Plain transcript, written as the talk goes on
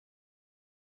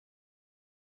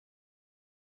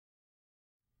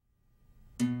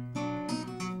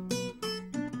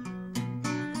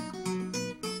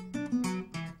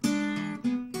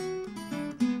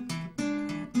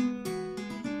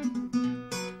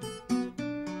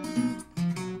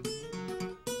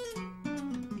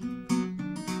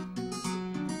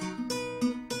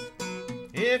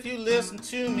If you listen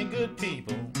to me, good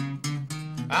people,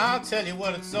 I'll tell you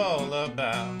what it's all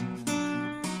about.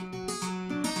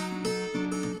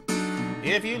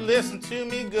 If you listen to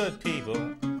me, good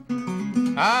people,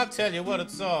 I'll tell you what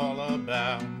it's all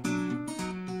about.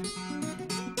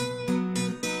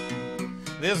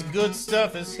 This good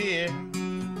stuff is here,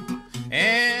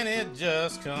 and it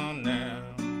just come now.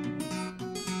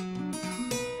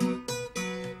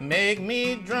 Make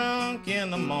me drunk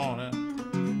in the morning,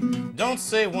 don't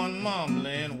say one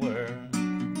mumbling word.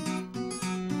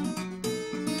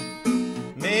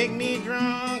 Make me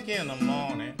drunk in the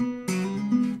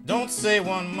morning, don't say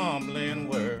one mumbling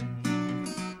word.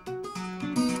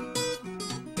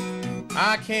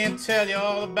 I can't tell you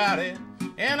all about it,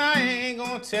 and I ain't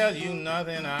gonna tell you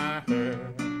nothing I heard.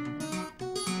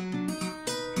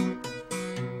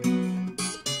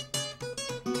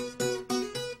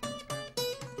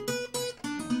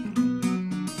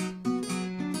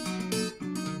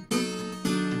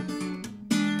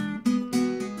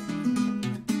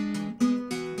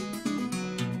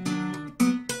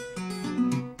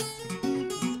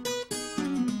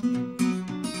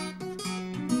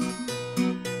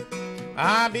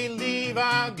 I believe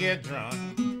I'll get drunk,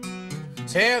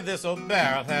 tear this old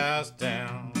barrel house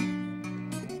down.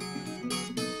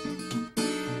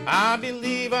 I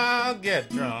believe I'll get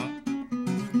drunk,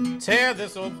 tear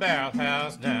this old barrel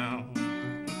house down.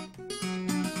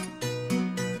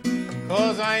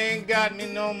 'Cause I ain't got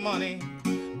me no money,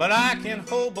 but I can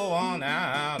hobo on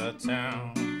out of town.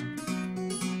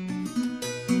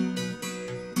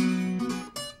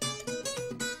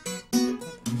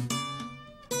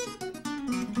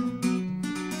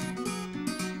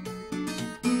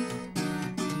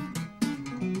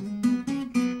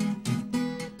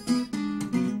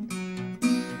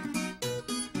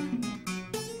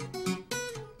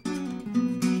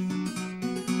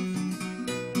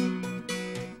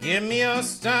 Give me a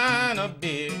stein of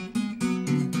beer,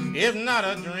 if not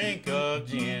a drink of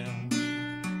gin.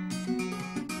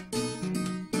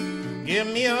 Give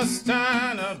me a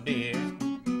stein of beer,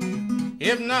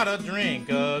 if not a drink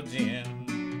of gin.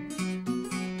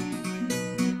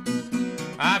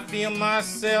 I feel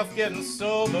myself getting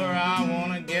sober, I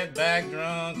wanna get back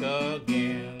drunk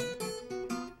again.